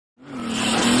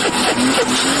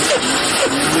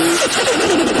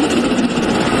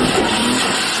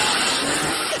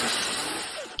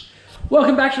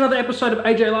Welcome back to another episode of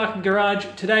AJ Larkin Garage.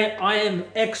 Today I am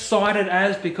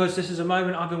excited because this is a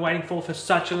moment I've been waiting for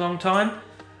such a long time.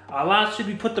 Last week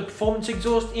we put the performance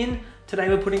exhaust in. Today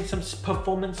we're putting some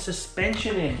performance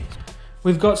suspension in.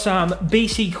 We've got some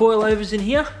BC coilovers in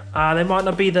here. They might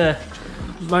not be the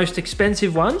most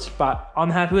expensive ones, but I'm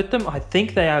happy with them. I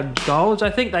think they are golds. I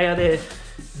think they are their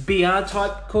BR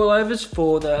type coilovers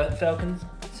for the Falcon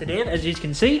sedan, as you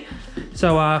can see.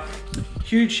 So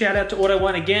huge shout out to Auto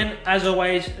One again. As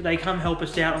always, they come help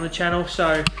us out on the channel.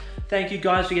 So thank you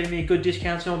guys for getting me good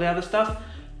discounts and all the other stuff.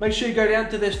 Make sure you go down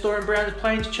to their store in Browns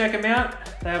Plains, check them out.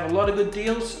 They have a lot of good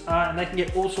deals and they can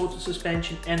get all sorts of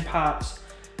suspension and parts.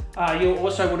 You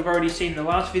also would have already seen the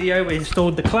last video we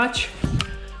installed the clutch.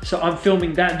 So I'm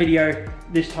filming that video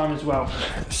this time as well.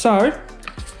 So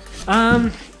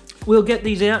we'll get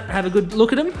these out, have a good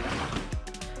look at them.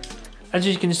 As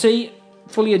you can see,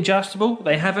 fully adjustable.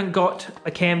 They haven't got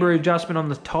a camber adjustment on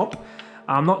the top.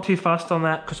 I'm not too fussed on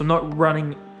that because I'm not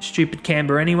running stupid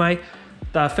camber anyway.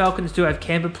 The Falcons do have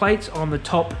camber plates on the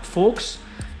top forks.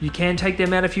 You can take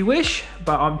them out if you wish,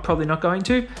 but I'm probably not going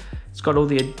to. It's got all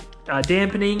the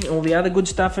dampening, all the other good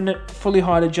stuff in it, fully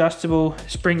height adjustable,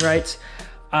 spring rates.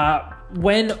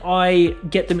 When I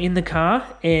get them in the car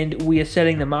and we are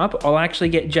setting them up, I'll actually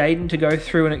get Jaden to go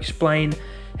through and explain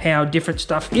how different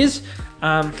stuff is.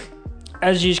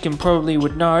 As you can probably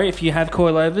would know, if you have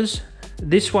coilovers,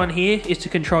 this one here is to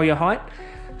control your height,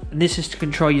 and this is to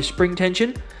control your spring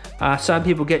tension. Some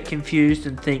people get confused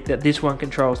and think that this one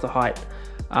controls the height.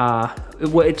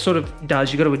 It sort of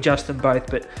does, you've got to adjust them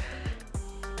both, but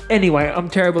anyway, I'm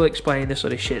terrible at explaining this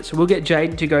sort of shit. So we'll get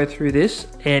Jaden to go through this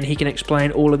and he can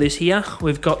explain all of this here.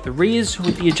 We've got the rears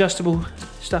with the adjustable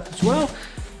stuff as well.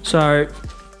 So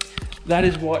that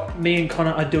is what me and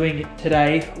Connor are doing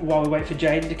today while we wait for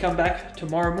Jaden to come back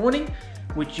tomorrow morning,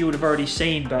 which you would have already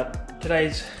seen, but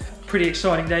today's a pretty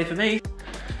exciting day for me.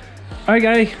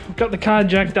 Okay, we've got the car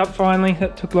jacked up finally.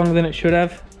 That took longer than it should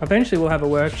have. Eventually we'll have a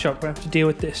workshop, we'll have to deal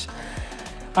with this.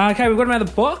 Okay, we've got them out of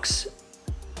the box.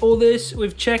 All this,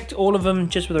 we've checked all of them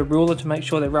just with a ruler to make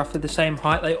sure they're roughly the same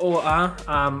height. They all are.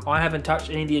 I haven't touched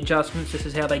any of the adjustments. This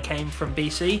is how they came from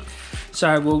BC.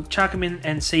 So we'll chuck them in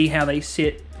and see how they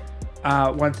sit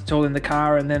once it's all in the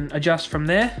car and then adjust from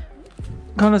there.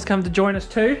 Connor's come to join us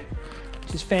too,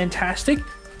 which is fantastic.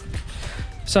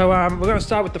 So we're going to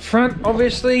start with the front,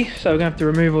 obviously. So we're going to have to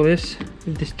remove all this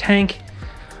with this tank.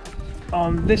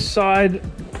 On this side,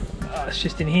 it's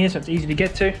just in here, so it's easy to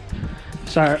get to.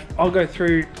 So I'll go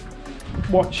through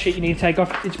what shit you need to take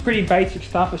off. It's pretty basic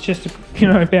stuff. It's just,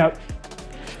 about,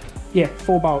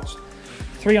 4 bolts.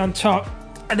 3 on top,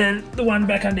 and then the one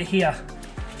back under here.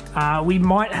 We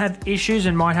might have issues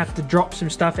and might have to drop some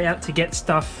stuff out to get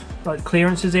stuff like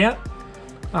clearances out.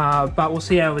 But we'll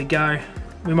see how we go.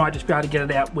 We might just be able to get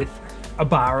it out with a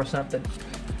bar or something.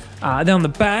 Then on the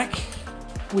back,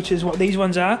 which is what these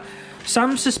ones are,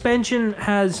 some suspension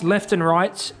has left and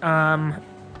rights.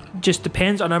 Just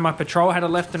depends. I know my Patrol had a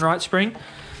left and right spring.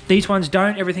 These ones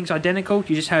don't. Everything's identical.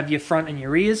 You just have your front and your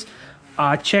rears.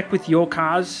 Check with your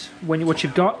cars what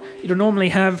you've got. It'll normally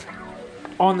have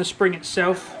on the spring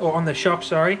itself, or on the shock,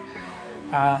 sorry,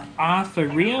 R for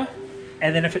rear,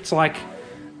 and then if it's like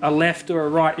a left or a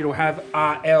right, it'll have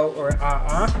RL or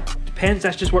RR. Depends.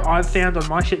 That's just what I've found on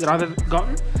my shit that I've ever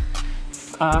gotten.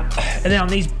 And then on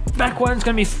these back ones,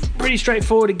 going to be pretty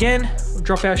straightforward again. We'll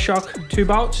drop our shock 2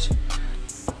 bolts.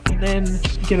 Then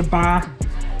get a bar,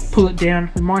 pull it down.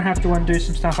 We might have to undo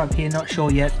some stuff up here, not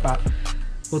sure yet, but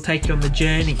we'll take you on the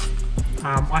journey.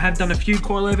 I have done a few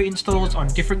coilover installs on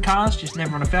different cars, just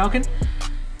never on a Falcon.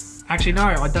 Actually no,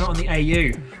 I've done it on the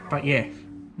AU, but yeah,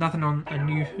 nothing on a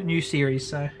new series,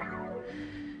 so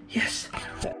yes.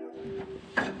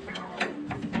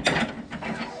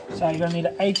 So you're gonna need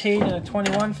an 18 and a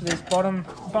 21 for this bottom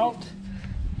bolt.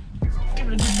 Give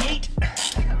it a good yeet.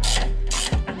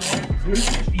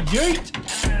 Yeet!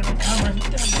 And I'm coming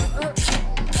down like that.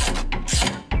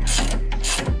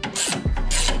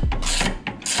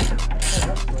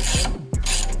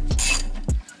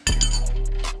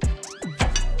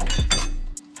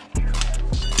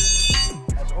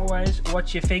 As always,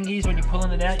 watch your fingies when you're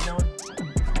pulling it out, you don't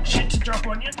want shit to drop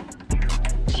on you.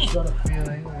 Got a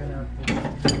feeling we're gonna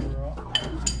have to rock.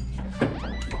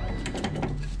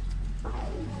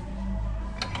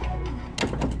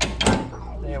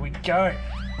 There we go.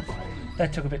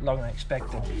 That took a bit longer than I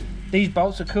expected. These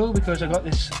bolts are cool because I got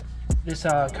this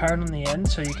cone on the end,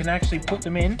 so you can actually put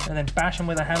them in and then bash them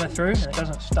with a hammer through, and it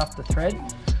doesn't stuff the thread.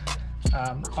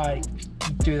 I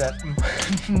do that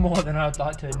more than I'd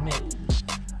like to admit.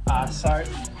 So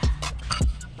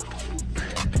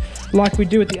Like we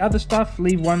do with the other stuff,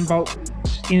 leave one bolt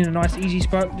in a nice easy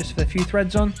spot just with a few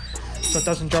threads on so it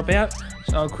doesn't drop out.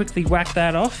 So I'll quickly whack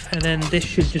that off and then this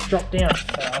should just drop down.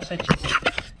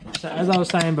 So as I was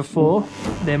saying before,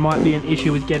 there might be an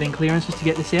issue with getting clearances to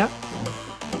get this out.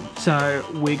 So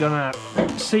we're gonna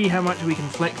see how much we can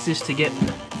flex this to get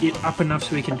it up enough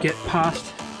so we can get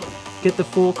the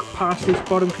fork past this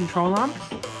bottom control arm.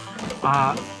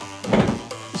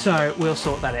 So we'll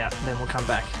sort that out and then we'll come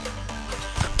back.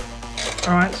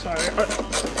 Alright, so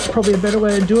probably a better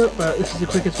way to do it, but this is the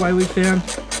quickest way we found.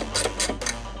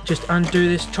 Just undo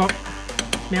this top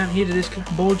mount here to this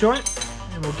ball joint,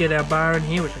 and we'll get our bar in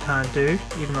here, which I can't do,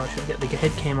 even though I should get the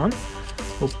head cam on.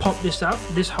 We'll pop this up,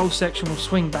 this whole section will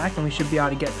swing back, and we should be able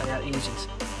to get that out easy.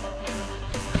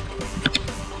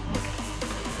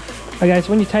 Okay, so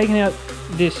when you're taking out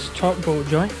this top ball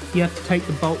joint, you have to take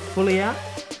the bolt fully out,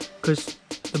 because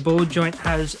the ball joint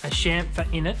has a chamfer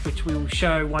in it, which we will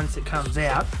show once it comes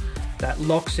out, that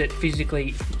locks it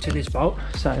physically to this bolt.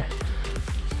 So,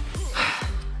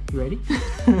 you ready?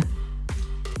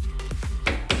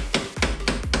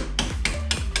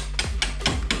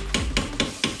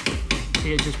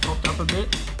 See, it just popped up a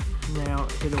bit. Now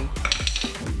it'll...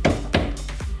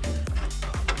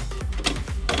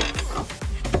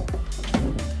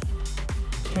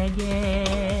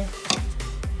 Yeah.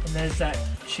 And there's that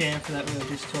chamfer that we were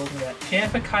just talking about.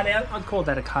 Chamfer cutout, I'd call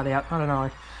that a cutout, I don't know.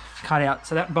 Cutout.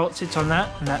 So that bolt sits on that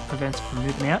and that prevents it from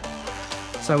moving out.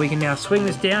 So we can now swing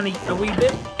this down a wee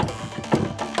bit.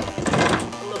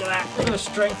 Look at that, look at the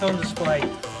strength on display.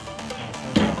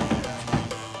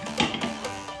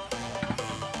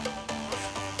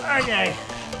 Okay,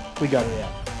 we got it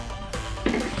out.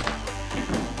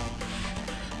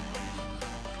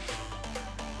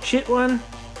 Shit one,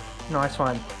 nice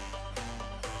one.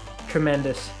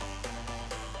 Tremendous.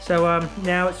 So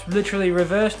now it's literally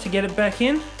reversed to get it back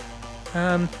in.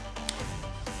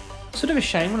 Sort of a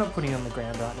shame we're not putting it on the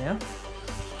ground right now.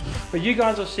 But you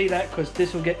guys will see that because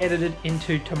this will get edited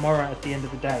into tomorrow at the end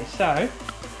of the day. So,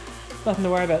 nothing to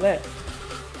worry about there.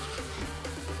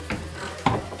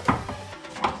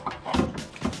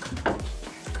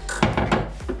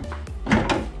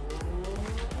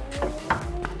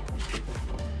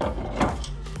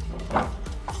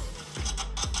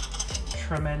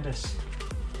 Tremendous.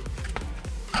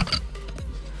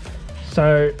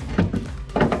 So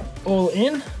all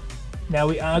in. Now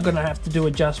we are going to have to do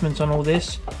adjustments on all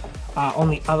this. On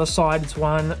the other side, it's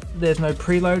one, there's no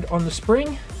preload on the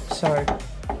spring, so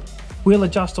we'll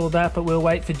adjust all that, but we'll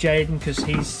wait for Jaden because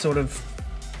he's sort of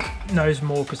knows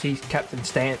more because he's Captain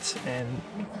Stance, and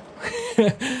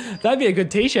that'd be a good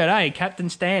t-shirt, eh? Captain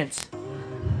Stance.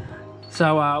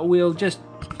 So we'll just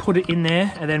put it in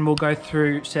there and then we'll go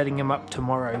through setting him up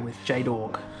tomorrow with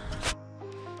J-Dog.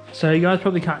 So you guys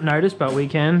probably can't notice, but we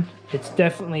can. It's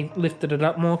definitely lifted it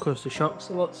up more because the shock's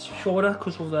a lot shorter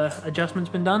because all the adjustments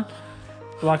been done.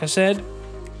 But like I said,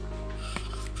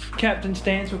 Captain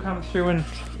Stance will come through and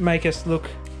make us look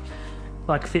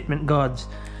like fitment gods.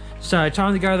 So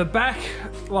time to go to the back.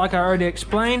 Like I already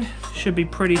explained, should be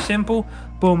pretty simple.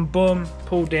 Boom, boom,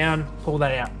 pull down, pull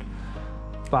that out.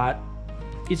 But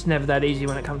it's never that easy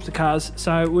when it comes to cars.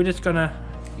 So we're just gonna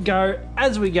go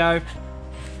as we go,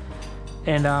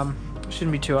 and it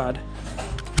shouldn't be too hard.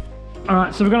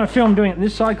 Alright, so we're gonna film doing it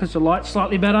this side because the light's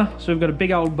slightly better. So we've got a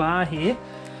big old bar here.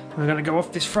 And we're gonna go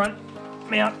off this front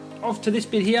mount, off to this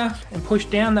bit here, and push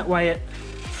down. That way it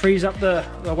frees up the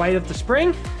weight of the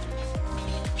spring.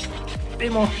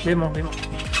 Bit more, bit more, bit more.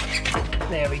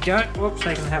 There we go. Whoops,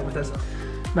 taking the hat with us.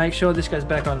 Make sure this goes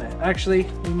back on there. Actually,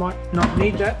 we might not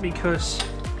need that because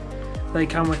they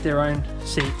come with their own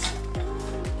seats.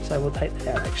 So we'll take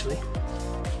that out actually.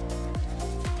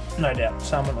 No doubt,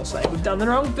 someone will say we've done the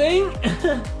wrong thing.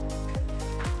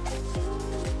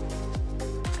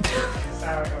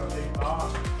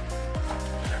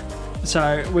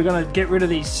 So we're gonna get rid of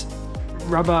these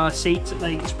rubber seats that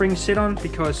the springs sit on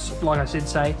because, like I said,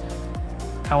 say,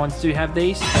 I want to have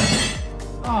these.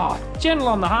 Oh, gentle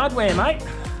on the hardware, mate.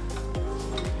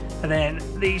 And then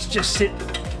these just sit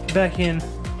back in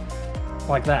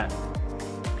like that,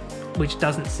 which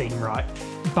doesn't seem right.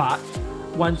 But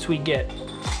once we get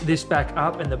this back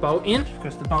up and the bolt in,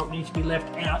 because the bolt needs to be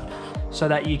left out so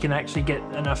that you can actually get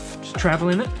enough travel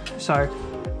in it. So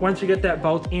once we get that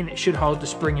bolt in, it should hold the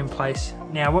spring in place.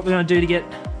 Now what we're going to do to get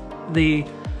the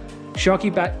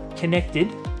shocky back connected,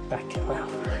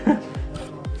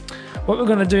 what we're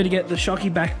going to do to get the shocky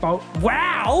back bolt,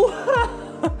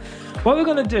 what we're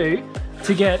going to do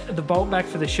to get the bolt back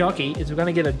for the shocky is we're going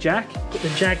to get a jack, put the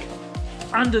jack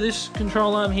under this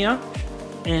control arm here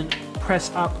and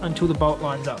press up until the bolt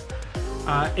lines up.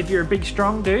 If you're a big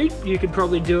strong dude, you could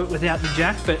probably do it without the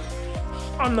jack, but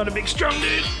I'm not a big strong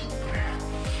dude.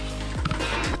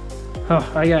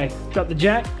 Oh, okay, got the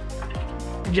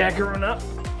jacker on up.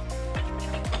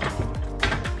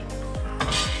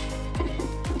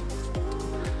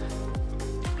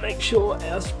 Make sure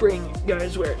our spring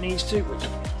goes where it needs to, which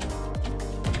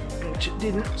it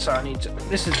didn't, so I need to.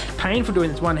 This is painful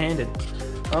doing this one-handed.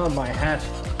 Oh, my hat.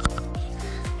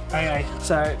 Okay,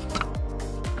 so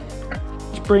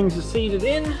springs are seated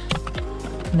in.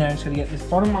 Now I'm just gonna get this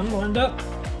bottom one lined up.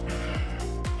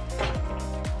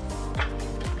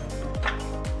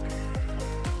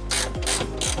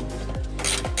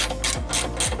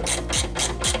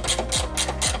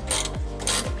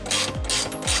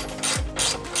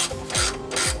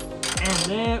 And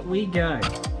there we go.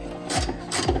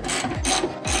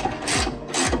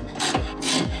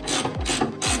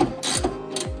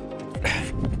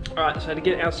 Alright, so to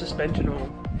get our suspension all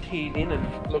keyed in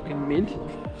and looking mint,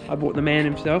 I bought the man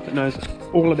himself that knows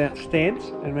all about stance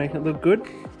and making it look good.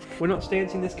 We're not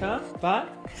stancing this car, but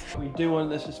we do want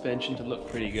the suspension to look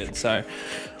pretty good. So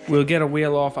we'll get a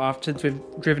wheel off after we've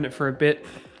driven it for a bit,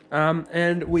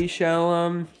 and we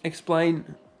shall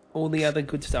explain all the other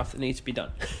good stuff that needs to be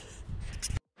done.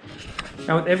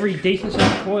 Now, with every decent set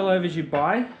of coilovers you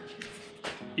buy,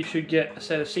 you should get a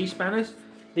set of C-spanners.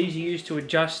 These are used to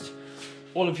adjust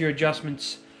all of your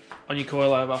adjustments on your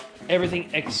coilover. Everything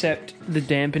except the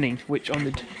dampening, which on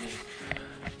the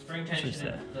spring tension,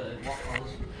 the lock holes.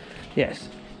 Yes.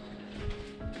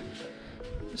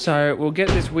 So we'll get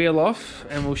this wheel off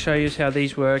and we'll show you how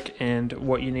these work and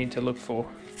what you need to look for.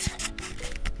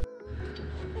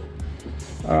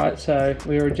 Alright, so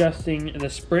we're adjusting the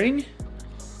spring,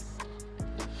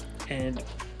 and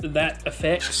that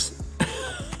affects...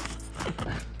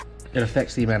 It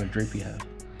affects the amount of droop you have.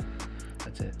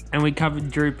 That's it. And we covered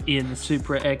droop in the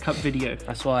Supra Air Cup video.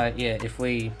 That's why, yeah, if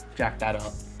we jack that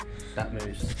up, that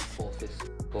moves off this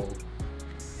called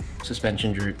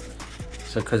suspension droop.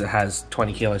 So because it has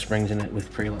 20 kilo springs in it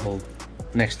with preload, or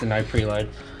next to no preload,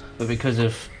 but because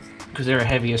they're a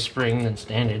heavier spring than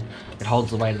standard, it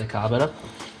holds the weight of the car better.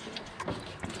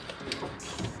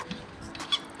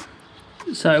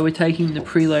 So we're taking the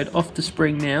preload off the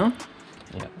spring now.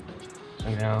 Yeah.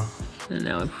 So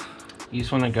now you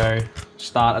just want to go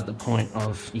start at the point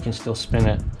of you can still spin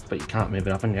it, but you can't move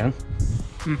it up and down.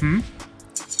 Mm-hmm.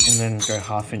 And then go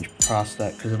 ½ inch past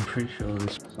that, because I'm pretty sure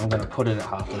this. So I'm going to put it at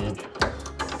 ½ an inch,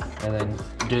 and then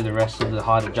do the rest of the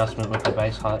height adjustment with the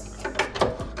base height.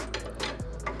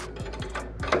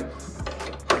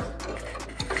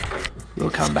 We'll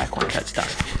come back once that's done.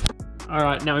 All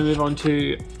right, now we move on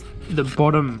to the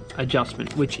bottom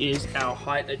adjustment, which is our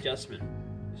height adjustment.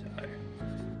 So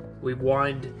we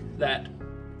wind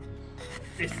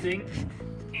this thing.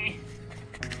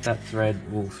 That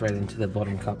thread will thread into the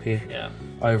bottom cup here. Yeah.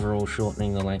 Overall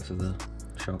shortening the length of the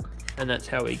shock. And that's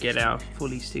how we get our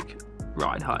fully stick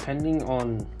ride height. Depending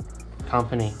on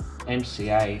company,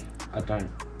 MCA, I don't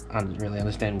really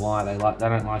understand why they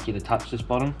don't like you to touch this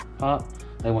bottom part.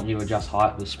 They want you to adjust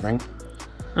height with spring.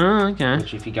 Oh, okay.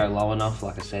 Which if you go low enough,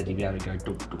 like I said, you'll be able to go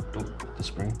duk duk duk with the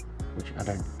spring, which I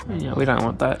don't. Yeah, we don't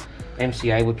want that.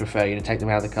 MCA would prefer you to take them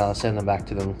out of the car, send them back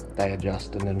to them, they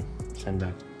adjust, and then send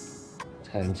back. That's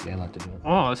how MCA like to do it.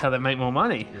 Oh, that's how they make more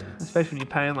money. Yeah. Especially when you're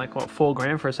paying like, what, $4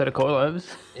 grand for a set of coilovers?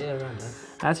 Yeah, right, man.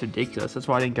 That's ridiculous. That's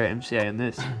why I didn't go MCA in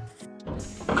this.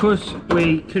 Because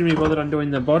we couldn't be bothered on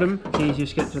doing the bottom, it's easier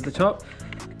to get to the top.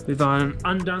 We've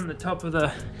undone the top of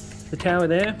the tower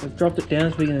there. We've dropped it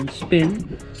down so we can then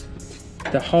spin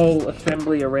the whole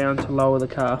assembly around to lower the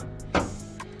car.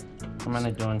 I'm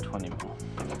only doing 20 mil.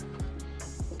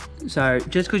 So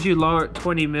just because you lower it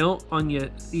 20 mil on your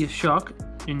shock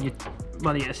and your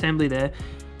bloody assembly there,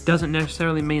 doesn't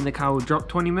necessarily mean the car will drop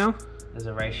 20 mil. There's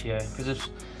a ratio, because if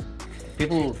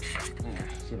people, see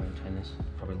if I can turn this,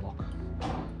 probably lock.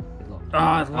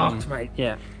 Oh, it's locked, mate.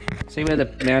 Yeah. See where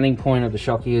the mounting point of the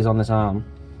shocky is on this arm?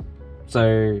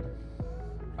 So,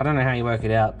 I don't know how you work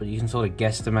it out, but you can sort of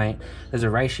guesstimate. There's a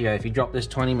ratio. If you drop this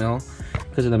 20 mil,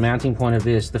 because of the mounting point of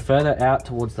this, the further out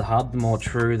towards the hub, the more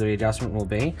true the adjustment will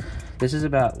be. This is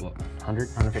about, what, 100,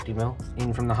 150 mil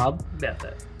in from the hub? About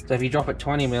that. So if you drop it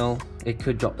 20 mil, it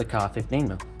could drop the car 15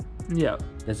 mil. Yeah.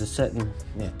 There's a certain,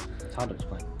 yeah, it's hard to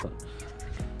explain. But.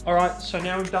 All right, so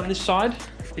now we've done this side.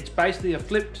 It's basically a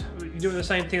flipped. You're doing the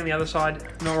same thing on the other side,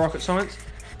 no rocket science.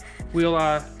 We'll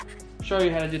show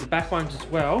you how to do the back ones as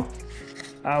well.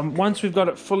 Once we've got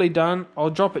it fully done, I'll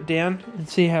drop it down and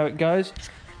see how it goes.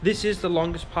 This is the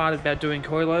longest part about doing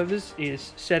coilovers,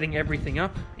 is setting everything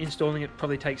up. Installing it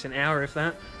probably takes an hour, if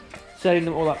that. Setting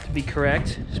them all up to be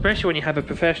correct, especially when you have a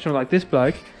professional like this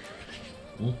bloke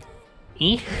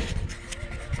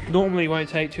Normally won't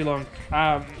take too long.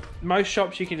 Most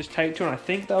shops you can just take to and I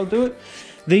think they'll do it.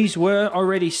 These were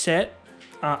already set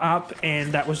up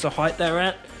and that was the height they were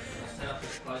at.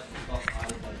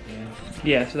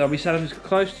 Yeah, so they'll be set up as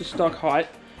close to stock height.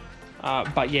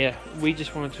 But yeah, we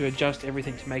just wanted to adjust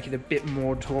everything to make it a bit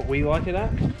more to what we like it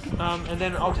at. And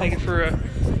then I'll take it for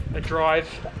a drive.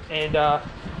 And of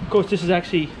course this is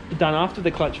actually done after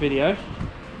the clutch video.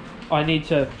 I need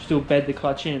to still bed the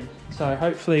clutch in. So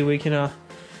hopefully we can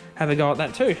have a go at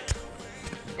that too.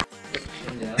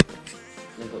 Yeah,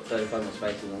 they've got 35 more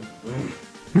spaces on.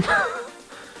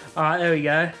 Alright, there we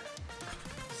go.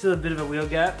 Still a bit of a wheel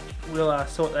gap. We'll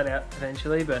sort that out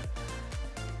eventually, but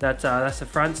that's the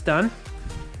front's done.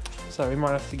 So we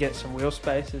might have to get some wheel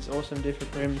spaces or some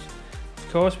different rims.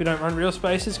 Of course, we don't run real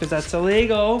spaces because that's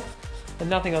illegal, and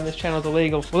nothing on this channel is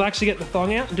illegal. We'll actually get the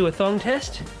thong out and do a thong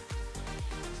test.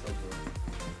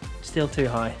 Still too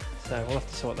high, so we'll have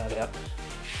to sort that out.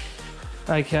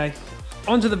 Okay,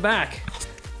 onto the back.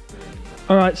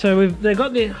 All right, so they've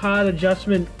got the hard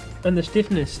adjustment and the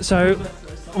stiffness. So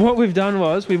what we've done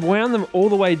was we've wound them all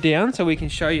the way down so we can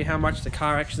show you how much the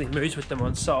car actually moves with them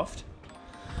on soft.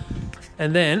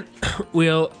 And then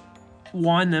we'll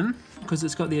wind them, because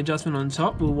it's got the adjustment on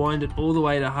top, we'll wind it all the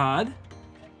way to hard.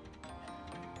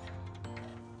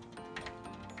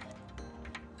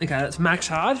 Okay, that's max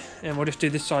hard, and we'll just do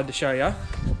this side to show you.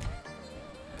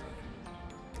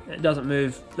 It doesn't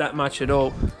move that much at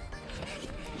all.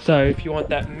 So if you want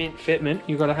that mint fitment,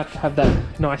 you're gonna have to have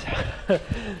that nice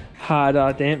hard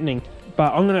dampening.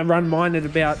 But I'm gonna run mine at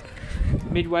about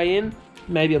midway in,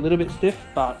 maybe a little bit stiff,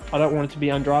 but I don't want it to be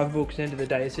undrivable because at the end of the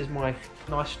day, this is my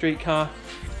nice street car,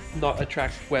 not a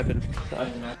track weapon. So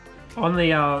on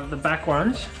the back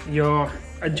ones, your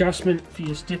adjustment for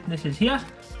your stiffness is here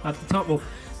at the top. Well,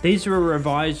 these are a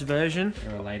revised version.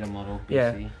 They're a later model.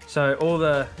 Yeah, PC. So all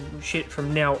the shit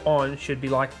from now on should be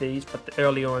like these, but the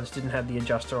earlier ones didn't have the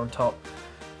adjuster on top.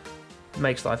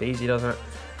 Makes life easy, doesn't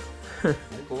it?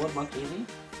 easy.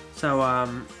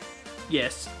 So,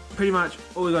 yes, pretty much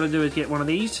all we got to do is get one of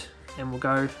these, and we'll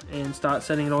go and start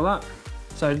setting it all up.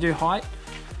 So to do height,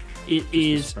 it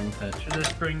is the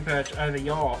spring perch over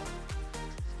yaw,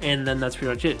 and then that's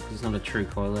pretty much it. It's not a true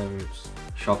coilover, it's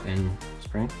shock and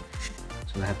spring.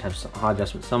 So they have to have some high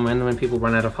adjustment somewhere, and when people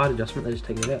run out of height adjustment, they just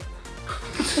take it out.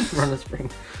 Run the spring.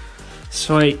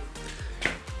 Sweet.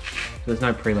 There's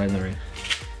no preload in the rear.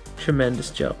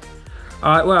 Tremendous job.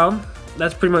 Alright, well,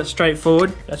 that's pretty much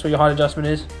straightforward. That's what your height adjustment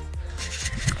is.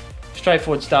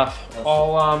 Straightforward stuff.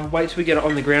 I'll wait till we get it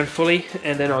on the ground fully,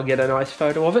 and then I'll get a nice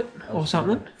photo of it or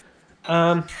something.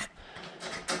 And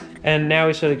now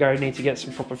we sort of need to get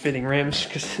some proper fitting rims,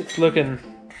 because it's looking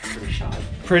Pretty sharp.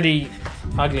 Pretty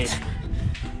ugly.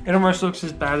 It almost looks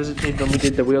as bad as it did when we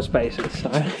did the wheel spaces, so.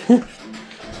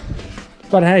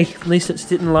 But hey, at least it's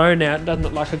sitting low now. It doesn't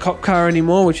look like a cop car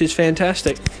anymore, which is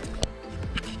fantastic.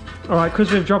 Alright,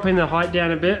 because we're dropping the height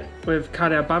down a bit, we've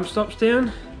cut our bump stops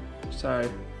down.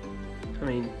 So, I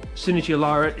mean, as soon as you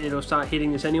lower it, it'll start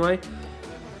hitting this anyway.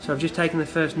 So I've just taken the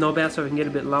first knob out so we can get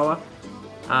a bit lower.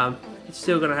 It's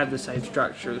still going to have the same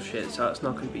structural shit, so it's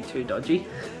not going to be too dodgy.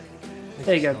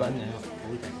 There you go, bud.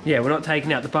 Yeah, we're not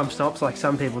taking out the bump stops like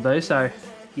some people do, so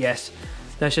yes,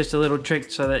 that's just a little trick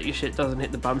so that your shit doesn't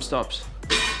hit the bump stops.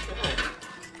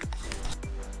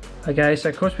 Okay, so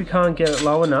of course we can't get it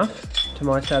low enough to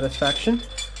my satisfaction.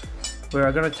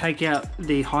 We're going to take out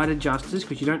the height adjusters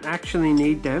because you don't actually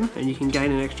need them, and you can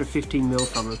gain an extra 15mm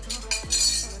from them.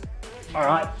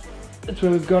 Alright, that's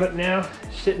where we've got it now,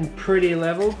 sitting pretty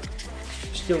level.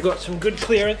 Still got some good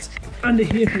clearance under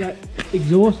here for that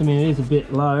exhaust. I mean, it is a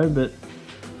bit low, but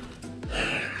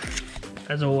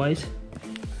as always,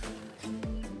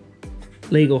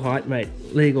 legal height, mate.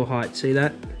 Legal height, see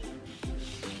that?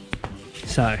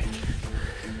 So,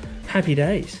 happy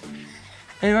days.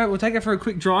 Anyway, we'll take it for a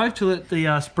quick drive to let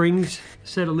the springs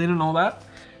settle in and all that,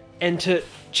 and to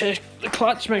check the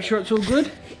clutch, make sure it's all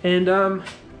good. And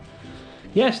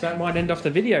yes, that might end off the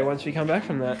video once we come back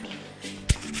from that.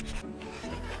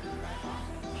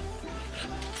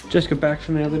 Just got back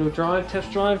from our little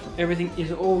test drive. Everything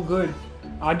is all good.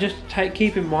 Just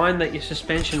keep in mind that your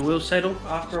suspension will settle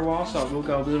after a while, so it will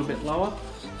go a little bit lower.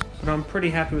 But I'm pretty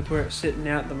happy with where it's sitting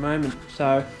now at the moment.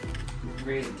 So,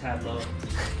 Rear's a tad lower.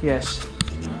 Yes.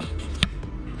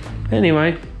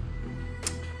 Anyway,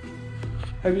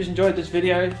 hope you enjoyed this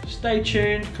video. Stay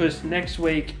tuned, because next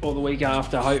week or the week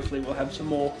after, hopefully we'll have some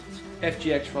more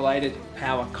FGX related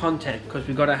power content, because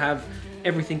we've got to have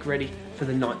everything ready for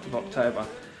the 9th of October.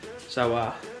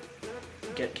 So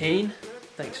get keen.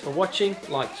 Thanks for watching.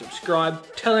 Like, subscribe,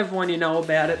 tell everyone you know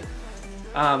about it.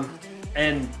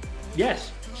 And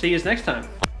yes, see you next time.